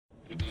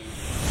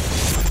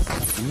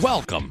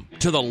Welcome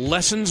to the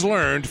Lessons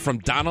Learned from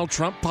Donald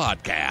Trump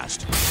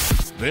podcast.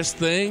 This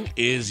thing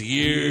is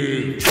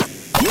huge.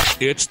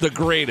 It's the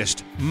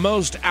greatest,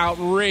 most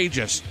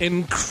outrageous,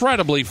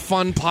 incredibly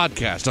fun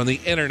podcast on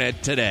the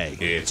internet today.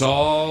 It's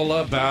all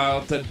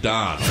about the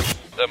Don.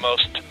 The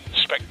most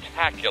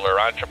spectacular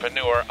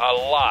entrepreneur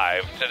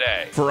alive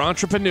today. For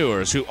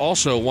entrepreneurs who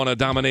also want to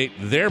dominate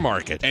their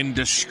market and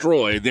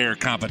destroy their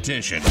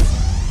competition.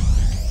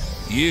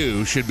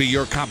 You should be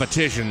your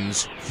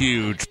competition's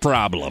huge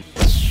problem.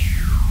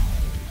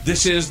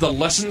 This is the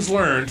Lessons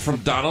Learned from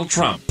Donald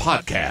Trump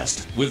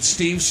podcast with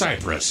Steve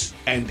Cypress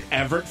and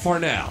Everett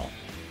Farnell.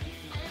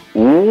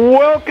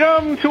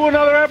 Welcome to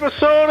another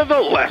episode of the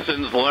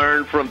Lessons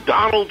Learned from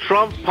Donald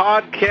Trump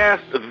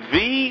podcast,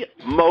 the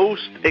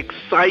most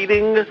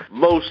exciting,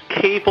 most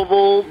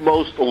capable,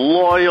 most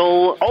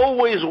loyal,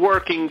 always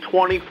working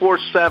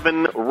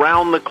 24/7,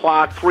 round the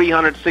clock,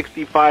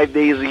 365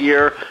 days a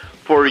year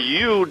for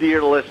you,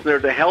 dear listener,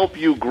 to help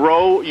you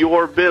grow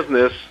your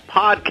business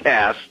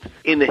podcast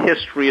in the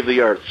history of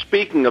the earth.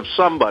 Speaking of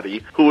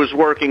somebody who is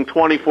working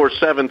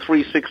 24/7,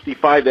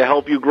 365 to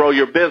help you grow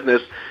your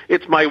business,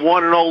 it's my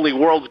one and only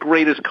world's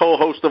greatest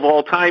co-host of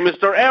all time,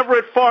 Mr.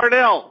 Everett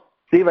Farnell.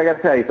 Steve, I got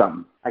to tell you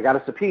something. I got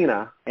a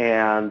subpoena,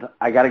 and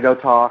I got to go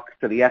talk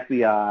to the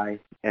FBI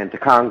and to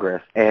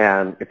Congress,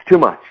 and it's too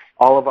much.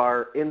 All of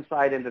our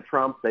insight into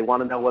Trump, they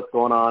want to know what's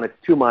going on. It's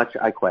too much.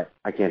 I quit.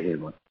 I can't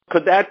handle it.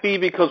 Could that be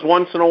because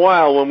once in a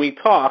while when we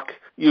talk,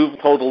 you've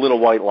told a little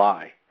white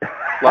lie?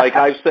 Like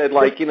I've said,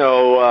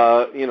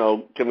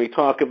 can we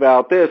talk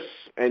about this?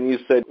 And you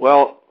said,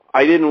 well,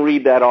 I didn't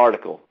read that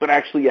article. But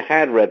actually you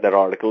had read that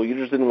article. You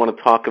just didn't want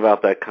to talk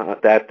about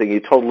that thing.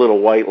 You told a little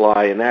white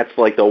lie, and that's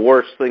like the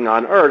worst thing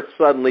on earth.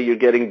 Suddenly you're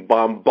getting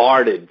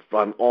bombarded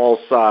on all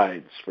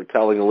sides for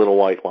telling a little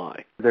white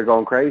lie. They're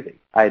going crazy.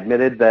 I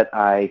admitted that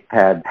I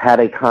had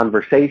a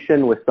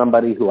conversation with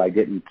somebody who I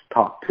didn't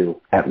talk to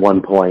at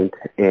one point,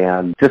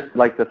 and just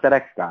like the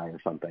FedEx guy or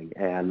something.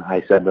 And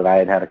I said that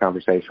I had a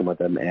conversation with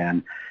him,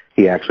 and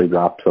he actually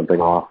dropped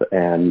something off,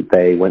 and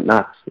they went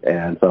nuts.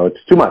 And so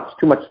it's too much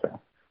stuff.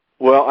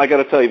 Well, I got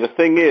to tell you, the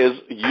thing is,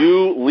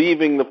 you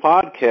leaving the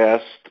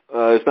podcast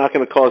is not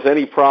going to cause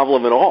any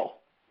problem at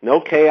all. No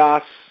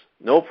chaos,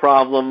 no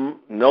problem,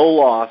 no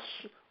loss,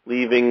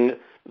 leaving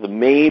the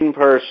main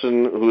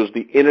person who is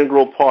the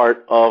integral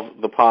part of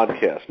the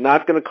podcast.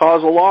 Not going to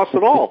cause a loss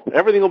at all.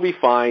 Everything will be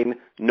fine,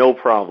 no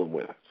problem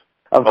with it.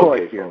 Of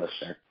course, dear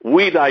listener.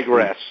 We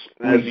digress,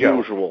 as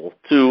usual,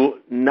 to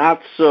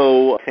not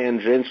so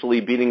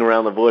tangentially beating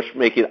around the bush,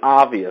 make it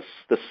obvious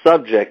the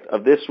subject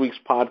of this week's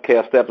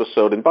podcast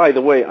episode. And by the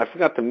way, I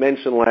forgot to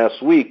mention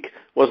last week,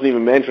 wasn't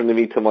even mentioned to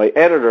me till my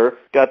editor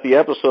got the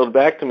episode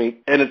back to me,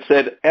 and it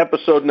said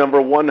episode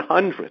number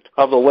 100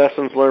 of the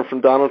Lessons Learned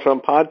from Donald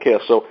Trump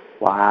podcast. So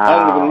wow.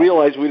 I didn't even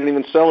realize we didn't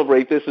even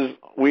celebrate.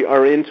 We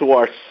are into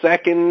our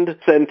second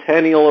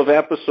centennial of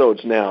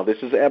episodes now. This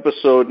is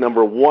episode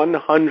number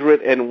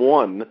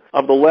 101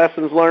 of the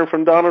Lessons Learned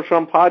from Donald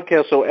Trump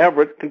podcast. So,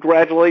 Everett,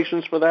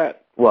 congratulations for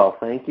that. Well,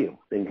 thank you.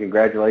 And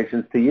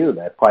congratulations to you.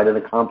 That's quite an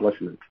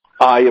accomplishment.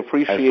 I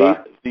appreciate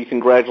the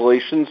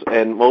congratulations,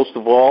 and most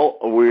of all,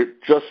 we're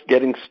just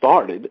getting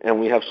started,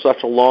 and we have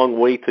such a long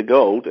way to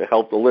go to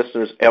help the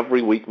listeners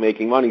every week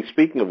making money.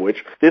 Speaking of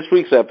which, this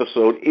week's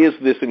episode is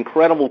this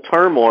incredible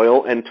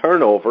turmoil and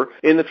turnover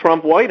in the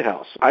Trump White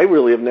House. I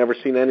really have never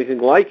seen anything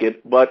like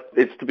it, but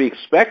it's to be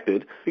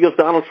expected because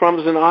Donald Trump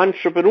is an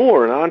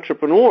entrepreneur, and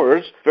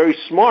entrepreneurs, very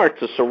smart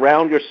to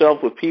surround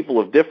yourself with people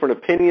of different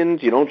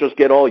opinions. You don't just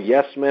get all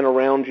yes men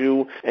around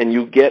you, and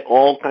you get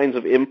all kinds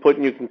of input,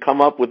 and you can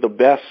come up with the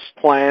best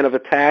plan of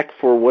attack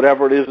for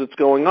whatever it is that's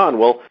going on.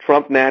 Well,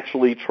 Trump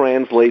naturally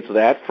translates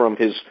that from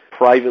his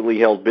privately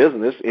held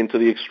business into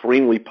the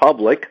extremely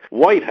public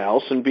White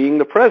House and being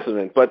the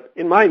president. But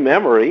in my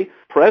memory,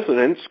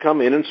 presidents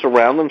come in and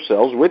surround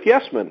themselves with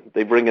yes men.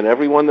 They bring in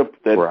everyone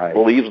that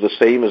believes the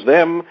same as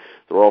them.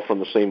 They're all from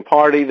the same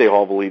party. They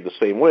all believe the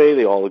same way.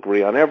 They all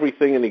agree on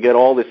everything, and you get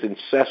all this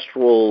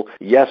ancestral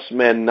yes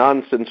men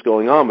nonsense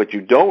going on. But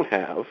you don't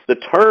have the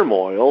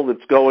turmoil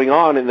that's going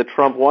on in the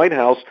Trump White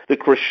House, the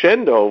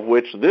crescendo of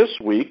which this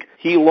week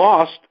he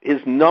lost his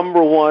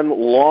number one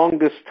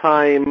longest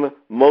time,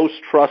 most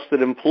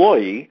trusted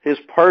employee, his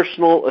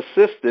personal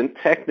assistant.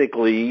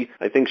 Technically,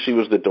 I think she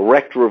was the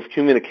director of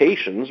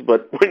communications,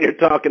 but when you're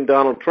talking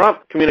Donald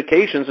Trump,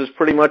 communications is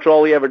pretty much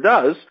all he ever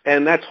does,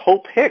 and that's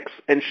Hope Hicks.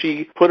 And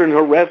she put in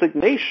her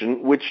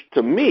resignation, which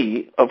to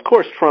me, of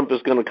course, Trump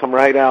is going to come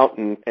right out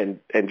and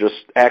just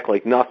act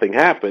like nothing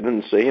happened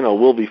and say,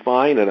 we'll be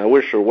fine, and I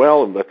wish her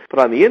well. But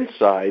on the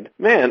inside,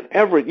 man,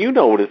 Everett, you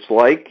know what it's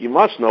like. You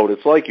must know what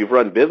it's like. You've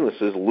run businesses.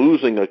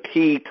 Losing a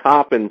key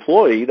top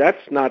employee,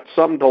 that's not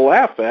something to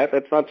laugh at.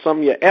 That's not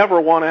something you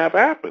ever want to have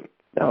happen.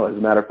 No, as a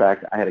matter of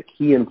fact, I had a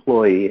key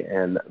employee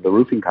in the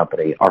roofing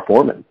company, our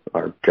foreman,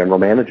 our general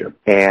manager.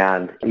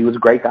 And he was a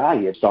great guy.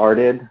 He had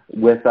started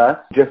with us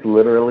just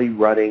literally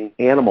running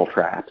animal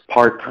traps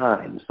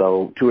part-time.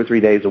 So 2 or 3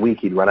 days a week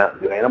he'd run out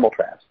and do animal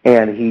traps.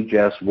 And he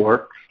just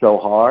worked so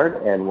hard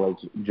and was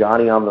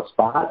Johnny on the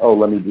spot. Oh,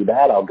 let me do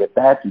that. I'll get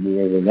that. Do you need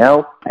anything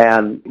else?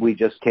 And we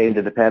just came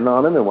to depend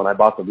on him. And when I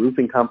bought the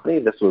roofing company,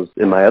 this was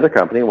in my other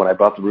company, when I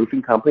bought the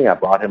roofing company, I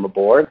brought him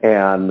aboard.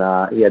 And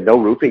he had no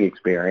roofing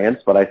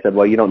experience. But I said,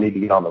 well, you don't need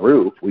to get on the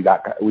roof. We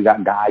got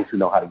guys who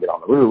know how to get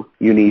on the roof.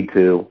 You need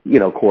to,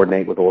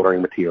 coordinate with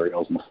ordering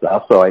materials and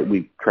stuff. So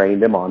we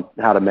trained him on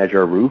how to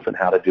measure a roof and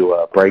how to do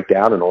a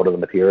breakdown and order the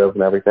materials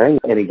and everything.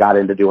 And he got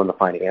into doing the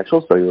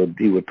financials. So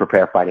he would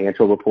prepare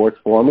financial reports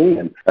for me.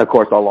 And of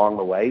course, along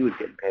the way, he was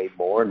getting paid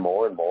more and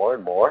more and more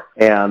and more.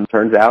 And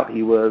turns out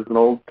he was an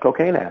old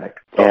cocaine addict.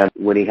 And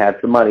when he had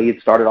some money, he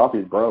started off, he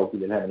was broke. He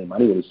didn't have any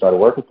money when he started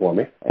working for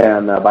me.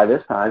 And by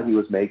this time, he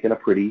was making a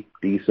pretty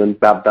decent,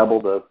 about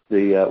double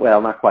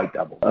well, not quite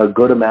double, a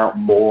good amount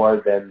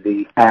more than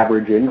the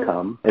average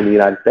income in the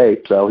United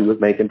States. So he was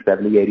making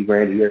 70, 80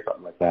 grand a year,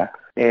 something like that.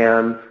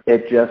 And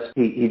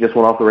he just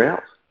went off the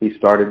rails. He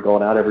started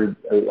going out on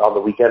the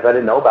weekends. I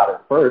didn't know about it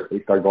at first.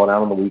 He started going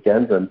out on the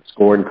weekends and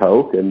scoring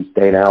coke and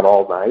staying out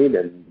all night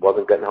and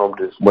wasn't getting home,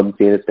 just wasn't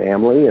seeing his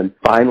family. And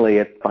finally,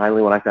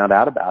 when I found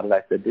out about it,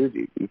 I said, dude,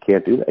 you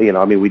can't do that.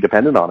 We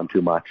depended on him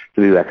too much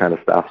to do that kind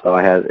of stuff. So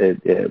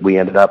we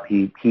ended up,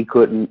 he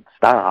couldn't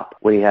stop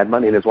when he had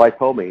money. And his wife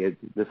told me,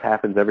 this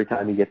happens every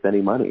time he gets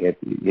any money.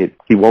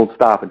 He won't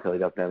stop until he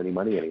doesn't have any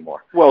money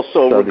anymore. Well,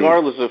 so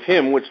regardless of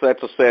him, which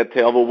that's a sad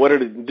tale, but what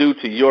did it do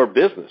to your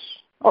business?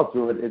 Oh,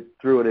 it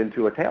threw it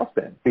into a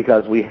tailspin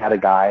because we had a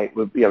guy,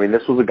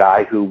 this was a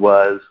guy who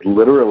was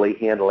literally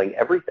handling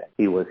everything.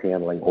 He was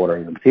handling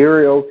ordering the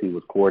materials. He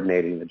was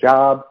coordinating the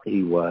job.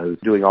 He was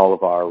doing all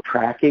of our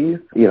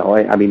tracking,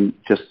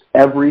 just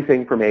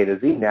everything from A to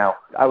Z. Now,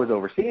 I was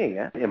overseeing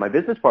it, and my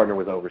business partner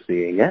was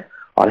overseeing it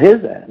on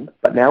his end,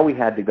 but now we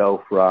had to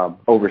go from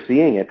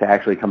overseeing it to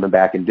actually coming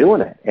back and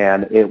doing it.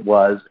 And it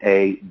was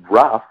a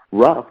rough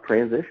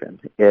transition.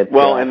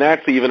 And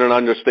that's even an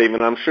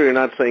understatement. I'm sure you're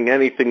not saying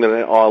anything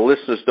that our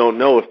listeners don't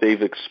know if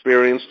they've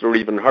experienced or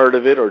even heard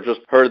of it or just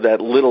heard that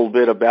little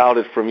bit about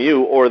it from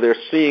you, or they're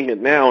seeing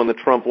it now in the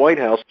Trump White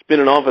House. It's been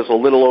in office a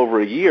little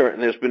over a year,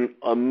 and there's been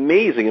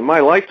amazing, in my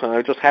lifetime,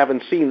 I just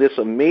haven't seen this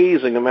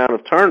amazing amount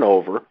of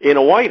turnover in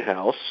a White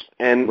House.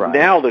 And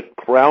now the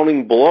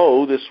crowning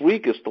blow this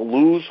week is to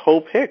lose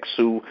Hope Hicks,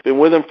 who's been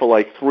with him for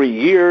like 3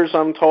 years,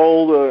 I'm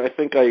told. I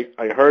think I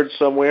heard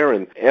somewhere,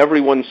 and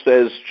everyone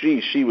says,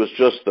 gee, she was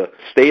just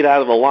stayed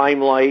out of the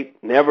limelight,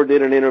 never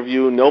did an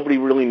interview, nobody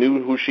really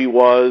knew who she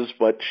was,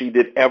 but she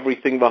did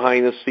everything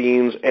behind the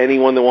scenes.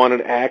 Anyone that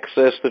wanted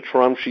access to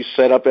Trump, she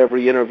set up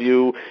every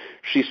interview.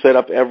 She set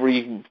up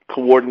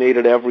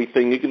coordinated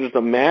everything. You can just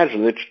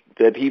imagine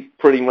that he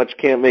pretty much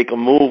can't make a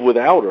move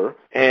without her.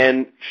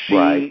 And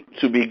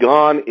to be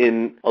gone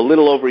in a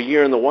little over a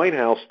year in the White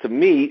House, to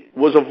me,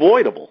 was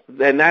avoidable.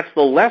 And that's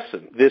the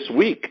lesson this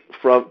week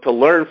to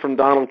learn from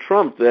Donald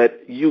Trump, that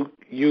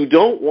you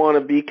don't want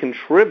to be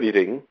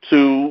contributing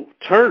to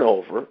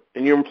turnover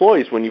in your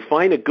employees. When you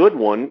find a good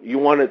one, you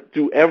want to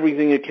do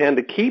everything you can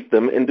to keep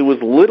them and do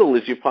as little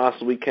as you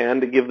possibly can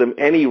to give them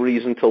any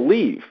reason to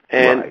leave.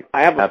 And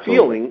I have a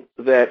feeling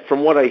that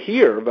from what I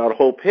hear about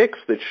Hope Hicks,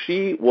 that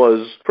she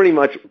was pretty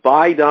much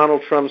by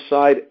Donald Trump's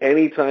side.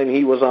 Anytime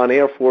he was on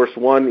Air Force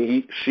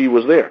One, she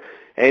was there.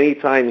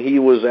 Anytime he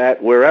was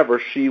at wherever,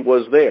 she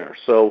was there.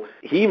 So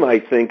he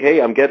might think,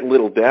 hey, I'm getting a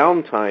little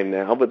downtime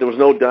now, but there was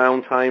no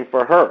downtime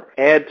for her.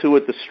 Add to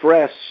it the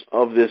stress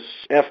of this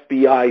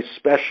FBI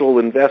special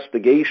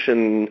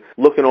investigation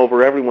looking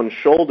over everyone's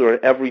shoulder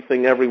at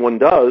everything everyone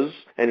does,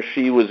 and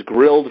she was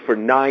grilled for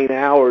 9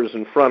 hours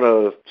in front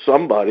of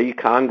somebody,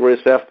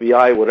 Congress,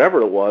 FBI,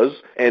 whatever it was,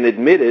 and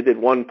admitted at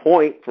one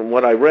point, from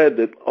what I read,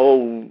 that,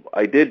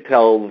 I did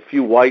tell a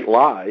few white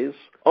lies.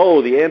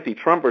 The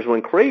anti-Trumpers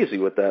went crazy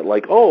with that.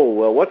 Like,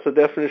 well, what's the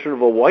definition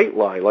of a white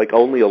lie? Like,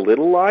 only a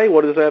little lie?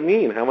 What does that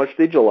mean? How much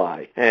did you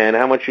lie? And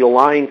how much you're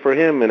lying for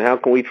him? And how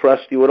can we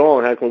trust you at all?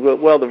 And how can we...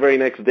 Well, the very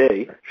next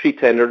day, she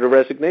tendered a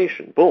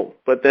resignation. Boom.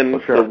 But then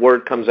the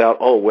word comes out,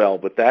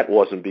 but that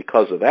wasn't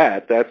because of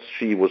that.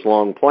 She was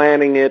long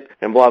planning it,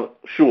 and blah, blah.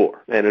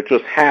 Sure. And it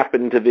just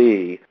happened to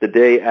be the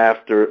day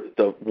after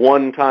the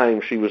one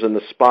time she was in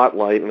the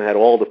spotlight and had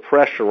all the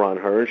pressure on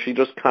her, and she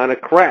just kind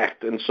of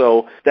cracked. And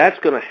so that's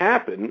going to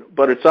happen.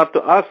 But it's up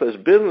to us as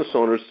business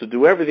owners to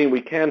do everything we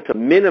can to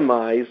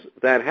minimize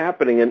that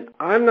happening. And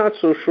I'm not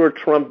so sure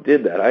Trump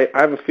did that. I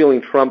have a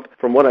feeling Trump,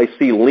 from what I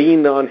see,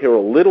 leaned on her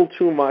a little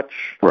too much,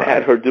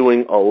 had her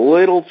doing a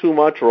little too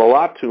much or a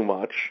lot too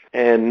much.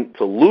 And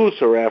to lose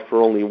her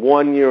after only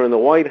 1 year in the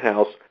White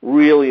House,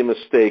 really a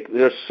mistake.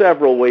 There are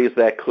several ways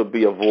that could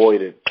be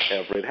avoided,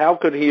 Everett. How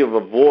could he have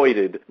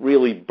avoided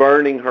really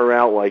burning her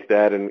out like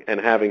that and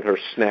having her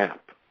snap?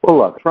 Well,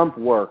 look, Trump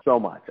works so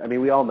much. I mean,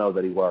 we all know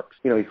that he works.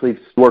 He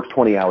works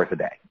 20 hours a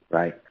day,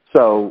 right?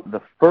 So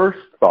the first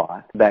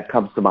thought that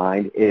comes to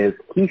mind is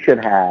he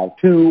should have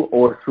 2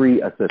 or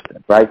 3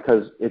 assistants, right?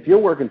 Because if you're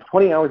working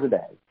 20 hours a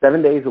day,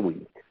 7 days a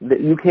week,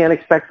 You can't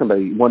expect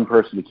one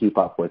person to keep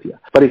up with you.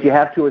 But if you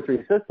have 2 or 3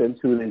 assistants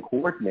who then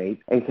coordinate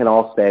and can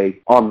all stay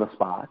on the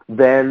spot,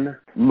 then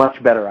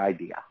much better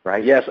idea,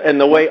 right? Yes, and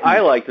the way I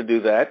like to do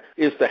that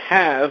is to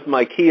have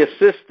my key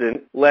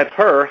assistant let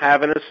her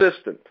have an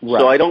assistant. Right.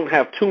 So I don't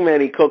have too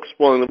many cooks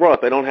spoiling the broth.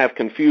 I don't have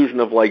confusion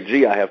of like,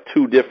 gee, I have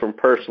 2 different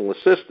personal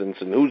assistants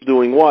and who's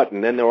doing what,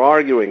 and then they're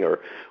arguing or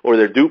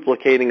they're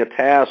duplicating a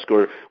task,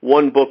 or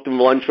one booked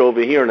lunch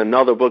over here and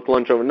another booked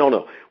lunch over.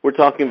 No. We're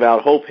talking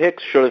about Hope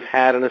Hicks should have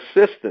had an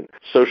assistant.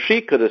 So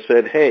she could have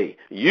said, hey,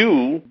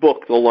 you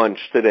book the lunch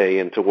today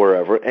into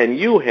wherever, and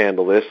you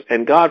handle this,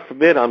 and God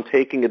forbid I'm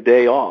taking a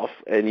day off,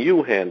 and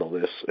you handle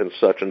this, and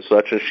such. And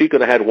she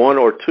could have had 1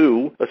 or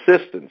 2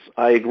 assistants.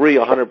 I agree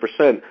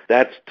 100%.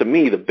 That's, to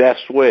me, the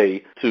best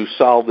way to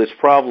solve this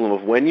problem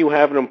of when you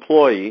have an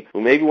employee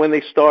who maybe when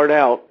they start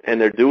out and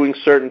they're doing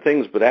certain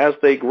things, but as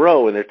they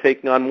grow and they're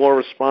taking on more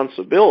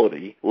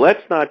responsibility,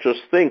 let's not just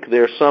think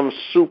they're some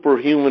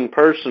superhuman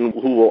person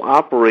who will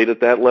operate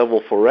at that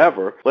level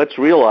forever. Let's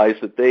realize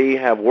that they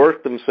have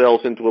worked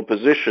themselves into a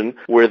position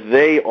where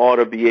they ought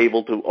to be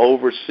able to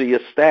oversee a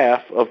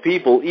staff of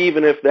people,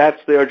 even if that's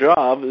their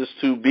job is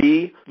to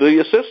be the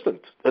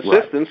assistant.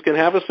 Assistants can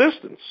have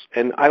assistants.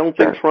 And I don't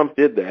think Trump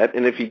did that.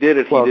 And if he did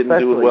it, he didn't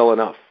do it well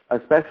enough.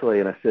 Especially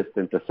an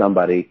assistant to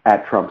somebody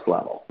at Trump's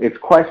level. It's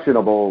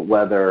questionable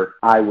whether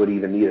I would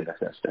even need an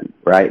assistant,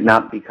 right?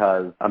 Not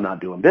because I'm not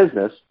doing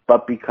business,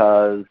 but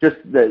because just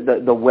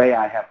the way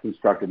I have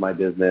constructed my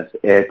business,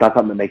 it's not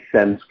something that makes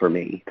sense for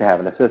me to have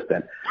an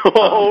assistant.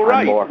 Oh,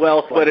 right.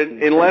 Well, but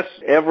unless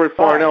Everett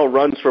Farnell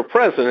runs for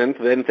president,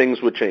 then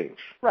things would change.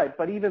 Right,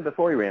 but even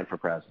before he ran for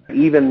president,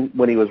 even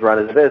when he was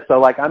running this, so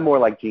like I'm more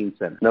like Gene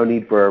Simmons. No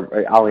need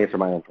for, I'll answer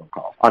my own phone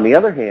call. On the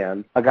other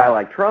hand, a guy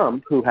like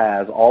Trump, who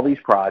has all these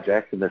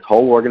projects and this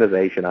whole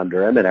organization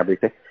under him and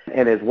everything,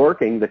 and is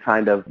working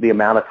the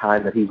amount of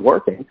time that he's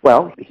working,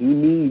 well, he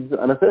needs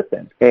an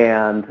assistant.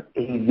 And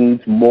he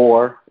needs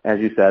more, as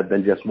you said,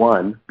 than just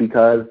one,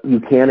 because you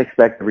can't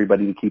expect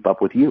everybody to keep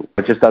up with you.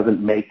 It just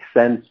doesn't make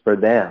sense for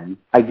them.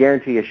 I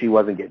guarantee you she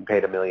wasn't getting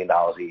paid $1 million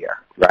a year,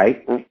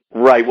 right?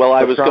 Right. Well,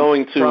 I was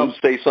going to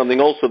say something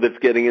also that's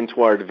getting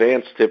into our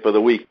advanced tip of the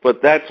week,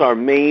 but that's our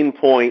main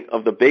point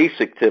of the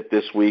basic tip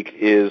this week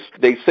is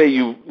they say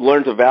you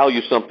learn to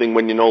value something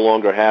when you no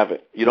longer have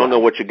it. You don't know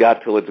what you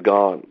got till it's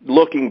gone.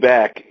 Looking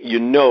back,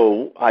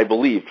 I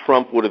believe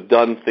Trump would have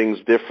done things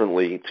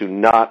differently to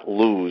not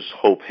lose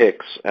Hope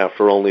Hicks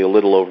after only a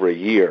little over a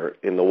year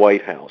in the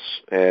White House.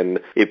 And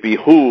it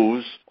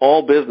behooves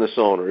all business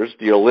owners,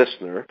 dear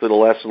listener, to the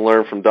Lesson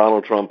Learned from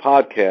Donald Trump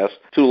podcast,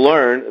 to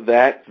learn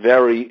that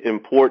very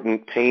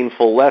important,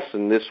 painful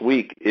lesson this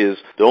week is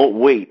don't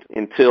wait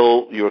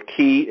until your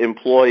key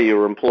employee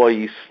or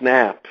employees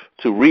snap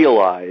to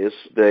realize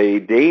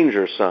the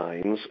danger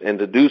signs and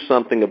to do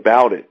something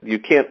about it. You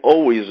can't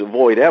always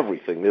avoid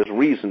everything. There's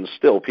reasons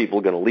still people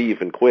are going to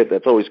leave and quit.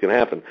 That's always going to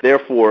happen.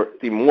 Therefore,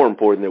 it's even more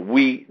important that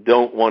we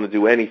don't want to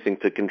do anything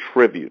to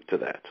contribute to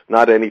that,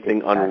 not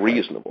anything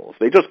unreasonable. If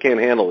they just can't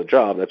handle the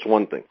job, that's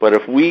one thing. But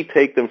if we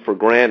take them for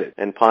granted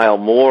and pile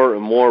more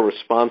and more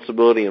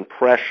responsibility and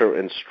pressure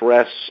and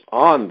stress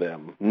on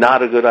them,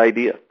 not a good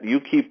idea. You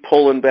keep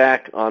pulling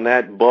back on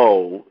that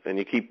bow and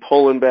you keep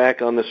pulling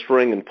back on the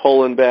string and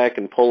pulling back,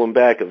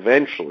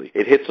 eventually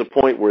it hits a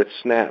point where it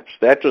snaps.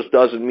 That just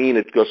doesn't mean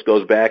it just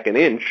goes back an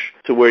inch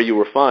to where you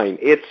were fine.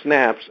 It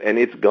snaps and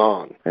it's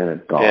gone.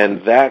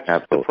 And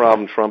that's the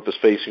problem Trump is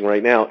facing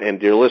right now. And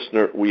dear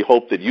listener, we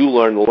hope that you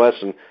learn the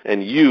lesson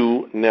and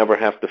you never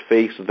have to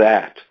face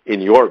that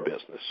in your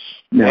business.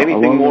 Now,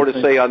 anything more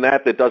to say on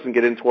that doesn't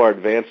get into our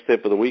advanced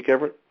tip of the week,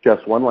 Everett?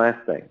 Just one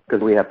last thing,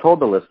 because we have told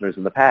the listeners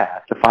in the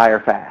past to fire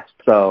fast.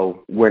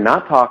 So we're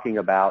not talking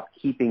about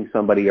keeping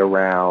somebody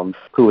around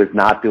who is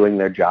not doing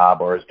their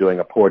job or is doing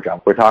a poor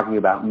job. We're talking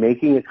about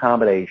making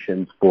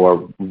accommodations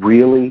for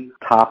really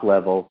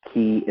top-level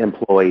key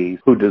employees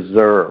who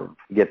deserve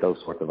to get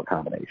those sorts of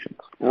accommodations.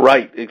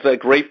 Right. It's a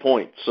great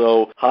point.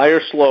 So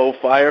hire slow,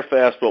 fire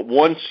fast, but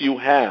once you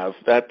have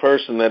that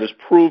person that has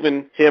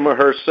proven him or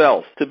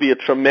herself to be a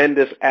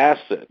tremendous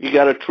asset, you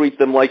got to treat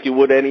them like you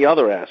would any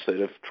other asset.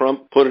 If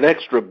Trump put an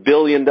extra $1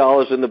 billion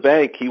in the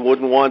bank, he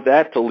wouldn't want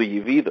that to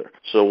leave either.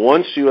 So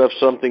once you have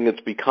something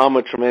that's become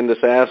a tremendous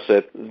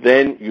asset,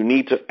 then you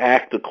need to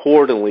act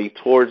accordingly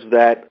towards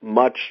that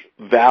much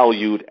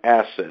valued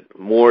asset,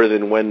 more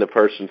than when the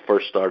person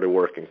first started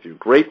working for you.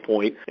 Great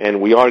point.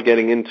 And we are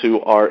getting into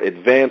our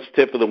advanced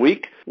tip of the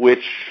week,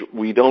 which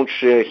we don't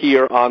share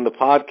here on the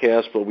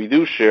podcast, but we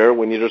do share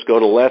when you just go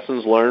to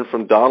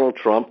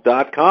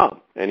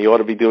lessonslearnedfromdonaldtrump.com. And you ought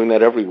to be doing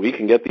that every week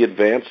and get the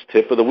advanced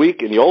tip of the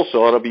week. And you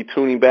also ought to be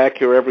tuning back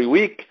here every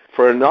week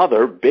for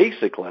another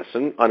basic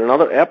lesson on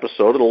another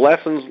episode of the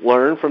Lessons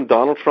Learned from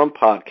Donald Trump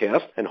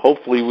podcast. And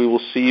hopefully we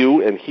will see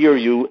you and hear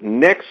you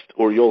next,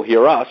 or you'll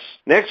hear us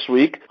next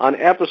week on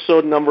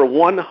episode number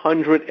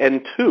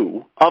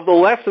 102 of the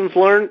Lessons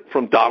Learned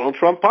from Donald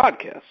Trump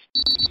podcast.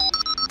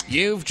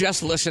 You've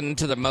just listened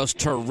to the most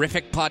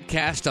terrific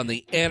podcast on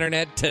the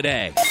internet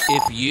today.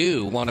 If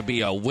you want to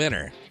be a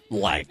winner,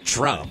 like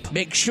Trump.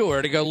 Make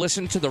sure to go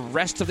listen to the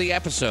rest of the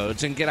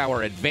episodes and get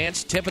our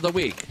advanced tip of the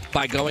week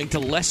by going to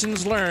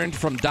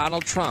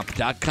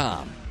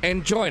lessonslearnedfromdonaldtrump.com.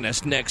 And join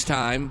us next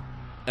time,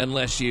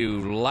 unless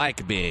you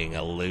like being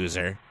a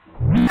loser.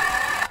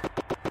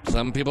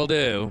 Some people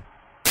do.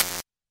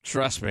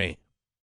 Trust me.